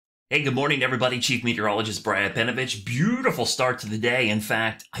Hey, good morning, everybody. Chief Meteorologist Brad Panovich. Beautiful start to the day. In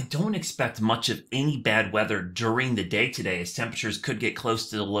fact, I don't expect much of any bad weather during the day today, as temperatures could get close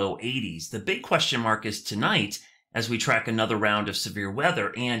to the low 80s. The big question mark is tonight as we track another round of severe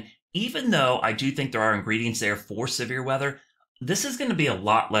weather. And even though I do think there are ingredients there for severe weather, this is going to be a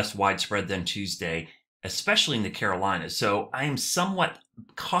lot less widespread than Tuesday, especially in the Carolinas. So I am somewhat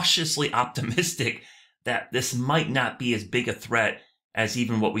cautiously optimistic that this might not be as big a threat as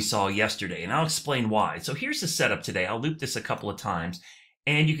even what we saw yesterday. And I'll explain why. So here's the setup today. I'll loop this a couple of times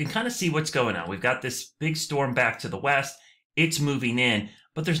and you can kind of see what's going on. We've got this big storm back to the west. It's moving in,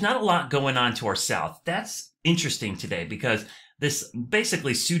 but there's not a lot going on to our south. That's interesting today because this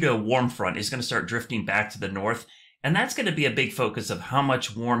basically pseudo warm front is going to start drifting back to the north. And that's going to be a big focus of how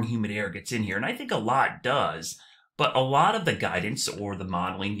much warm, humid air gets in here. And I think a lot does, but a lot of the guidance or the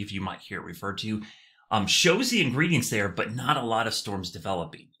modeling, if you might hear it referred to, shows the ingredients there, but not a lot of storms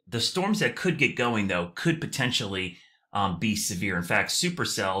developing. The storms that could get going, though, could potentially be severe. In fact,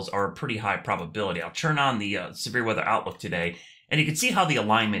 supercells are a pretty high probability. I'll turn on the severe weather outlook today, and you can see how the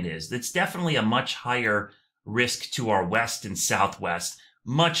alignment is. It's definitely a much higher risk to our west and southwest,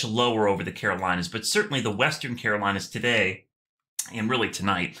 much lower over the Carolinas, but certainly the western Carolinas today and really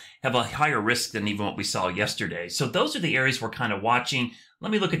tonight have a higher risk than even what we saw yesterday. So those are the areas we're kind of watching. Let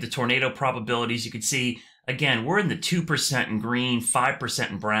me look at the tornado probabilities. You can see, again, we're in the 2% in green,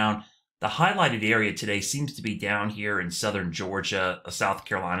 5% in brown. The highlighted area today seems to be down here in southern Georgia, South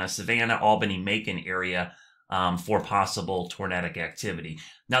Carolina, Savannah, Albany, Macon area for possible tornadic activity.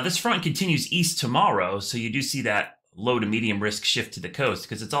 Now, this front continues east tomorrow, so you do see that low to medium risk shift to the coast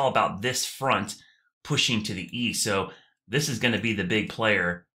because it's all about this front pushing to the east. So this is going to be the big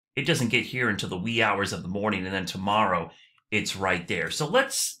player. It doesn't get here until the wee hours of the morning, and then tomorrow it's right there. So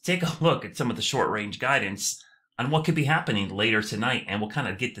let's take a look at some of the short range guidance on what could be happening later tonight, and we'll kind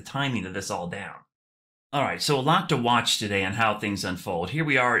of get the timing of this all down. All right, so a lot to watch today on how things unfold. Here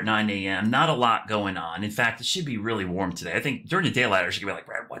we are at 9 a.m. Not a lot going on. In fact, it should be really warm today. I think during the daylight hours, you're going to be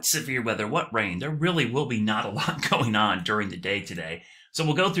like, Brad, what severe weather? What rain? There really will be not a lot going on during the day today. So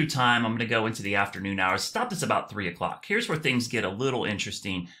we'll go through time. I'm going to go into the afternoon hours. Stop this about 3 o'clock. Here's where things get a little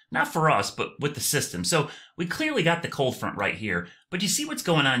interesting, not for us, but with the system. So we clearly got the cold front right here, but you see what's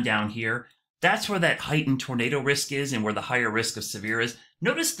going on down here? That's where that heightened tornado risk is and where the higher risk of severe is.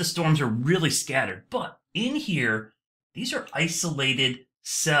 Notice the storms are really scattered, but in here, these are isolated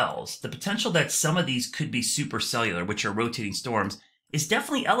cells. The potential that some of these could be supercellular, which are rotating storms, is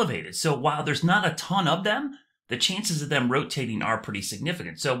definitely elevated. So while there's not a ton of them, the chances of them rotating are pretty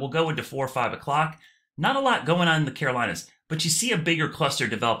significant. So we'll go into 4 or 5 o'clock. Not a lot going on in the Carolinas, but you see a bigger cluster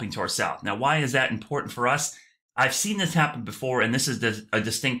developing to our south. Now, why is that important for us? I've seen this happen before, and this is a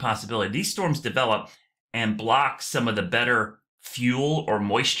distinct possibility. These storms develop and block some of the better fuel or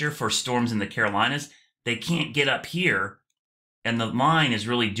moisture for storms in the Carolinas. They can't get up here, and the line is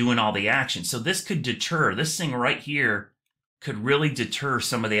really doing all the action. So this could deter. This thing right here could really deter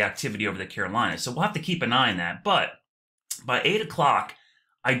some of the activity over the Carolinas. So we'll have to keep an eye on that. But by 8 o'clock,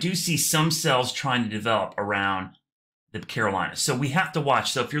 I do see some cells trying to develop around the Carolinas. So we have to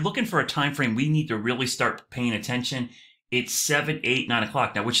watch. So if you're looking for a time frame, we need to really start paying attention. It's 7, 8, 9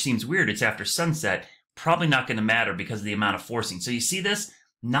 o'clock now, which seems weird. It's after sunset. Probably not going to matter because of the amount of forcing. So you see this?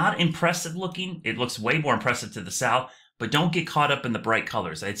 Not impressive looking. It looks way more impressive to the south, but don't get caught up in the bright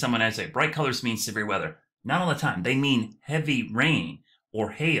colors. I had someone say bright colors mean severe weather. Not all the time. They mean heavy rain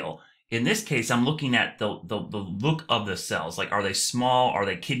or hail. In this case, I'm looking at the look of the cells. Like, are they small? Are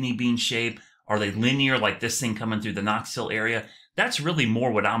they kidney bean shaped? Are they linear like this thing coming through the Knoxville area? That's really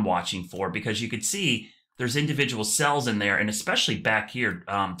more what I'm watching for because you could see there's individual cells in there, and especially back here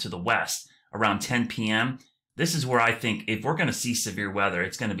to the west around 10 p.m. This is where I think if we're going to see severe weather,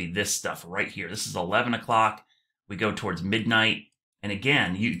 it's going to be this stuff right here. This is 11 o'clock. We go towards midnight. And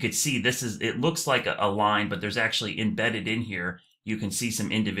again, you could see it looks like a line, but there's actually embedded in here. You can see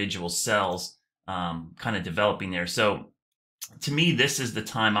some individual cells kind of developing there. So to me, this is the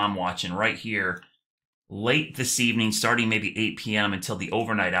time I'm watching right here, late this evening, starting maybe 8 p.m. until the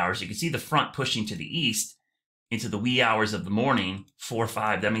overnight hours. You can see the front pushing to the east into the wee hours of the morning, 4 or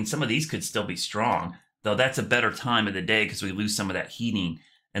 5. I mean, some of these could still be strong, though that's a better time of the day because we lose some of that heating.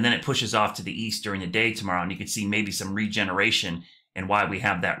 And then it pushes off to the east during the day tomorrow, and you can see maybe some regeneration and why we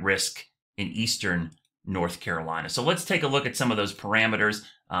have that risk in eastern North Carolina. So let's take a look at some of those parameters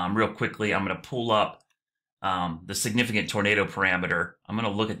real quickly. I'm going to pull up the significant tornado parameter. I'm going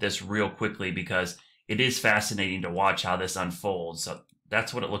to look at this real quickly because it is fascinating to watch how this unfolds. So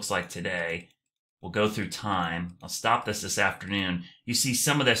that's what it looks like today. We'll go through time. I'll stop this afternoon. You see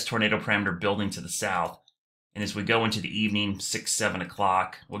some of this tornado parameter building to the south. And as we go into the evening, 6, 7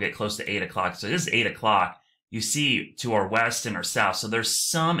 o'clock, we'll get close to 8 o'clock. So this is 8 o'clock. You see to our west and our south. So there's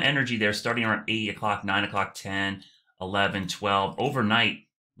some energy there starting around 8 o'clock, 9 o'clock, 10, 11, 12. Overnight,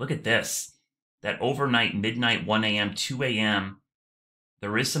 look at this. That overnight, midnight, 1 a.m., 2 a.m.,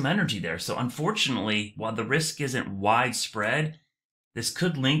 there is some energy there. So unfortunately, while the risk isn't widespread, this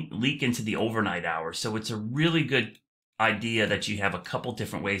could leak into the overnight hours. So it's a really good idea that you have a couple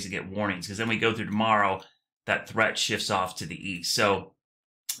different ways to get warnings, because then we go through tomorrow, that threat shifts off to the east. So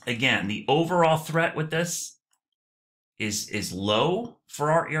again, the overall threat with this is low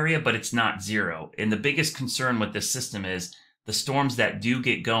for our area, but it's not zero. And the biggest concern with this system is the storms that do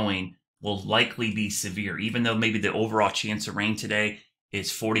get going will likely be severe, even though maybe the overall chance of rain today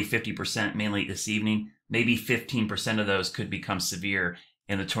is 40, 50%, mainly this evening. Maybe 15% of those could become severe,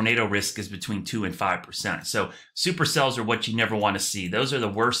 and the tornado risk is between 2 and 5%. So supercells are what you never want to see. Those are the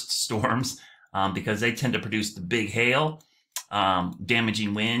worst storms because they tend to produce the big hail,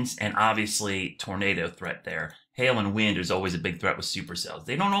 damaging winds, and obviously tornado threat there. Hail and wind is always a big threat with supercells.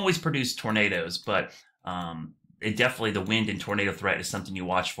 They don't always produce tornadoes, but it definitely, the wind and tornado threat is something you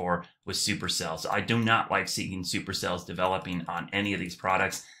watch for with supercells. I do not like seeing supercells developing on any of these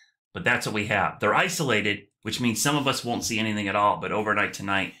products, but that's what we have. They're isolated, which means some of us won't see anything at all, but overnight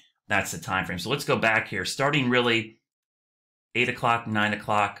tonight, that's the time frame. So let's go back here, starting really 8 o'clock, 9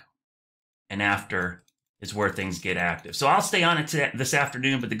 o'clock, and after is where things get active. So I'll stay on it this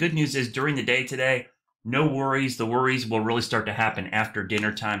afternoon, but the good news is during the day today, no worries. The worries will really start to happen after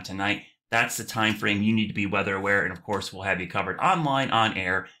dinner time tonight. That's the time frame you need to be weather aware. And of course, we'll have you covered online, on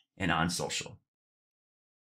air, and on social.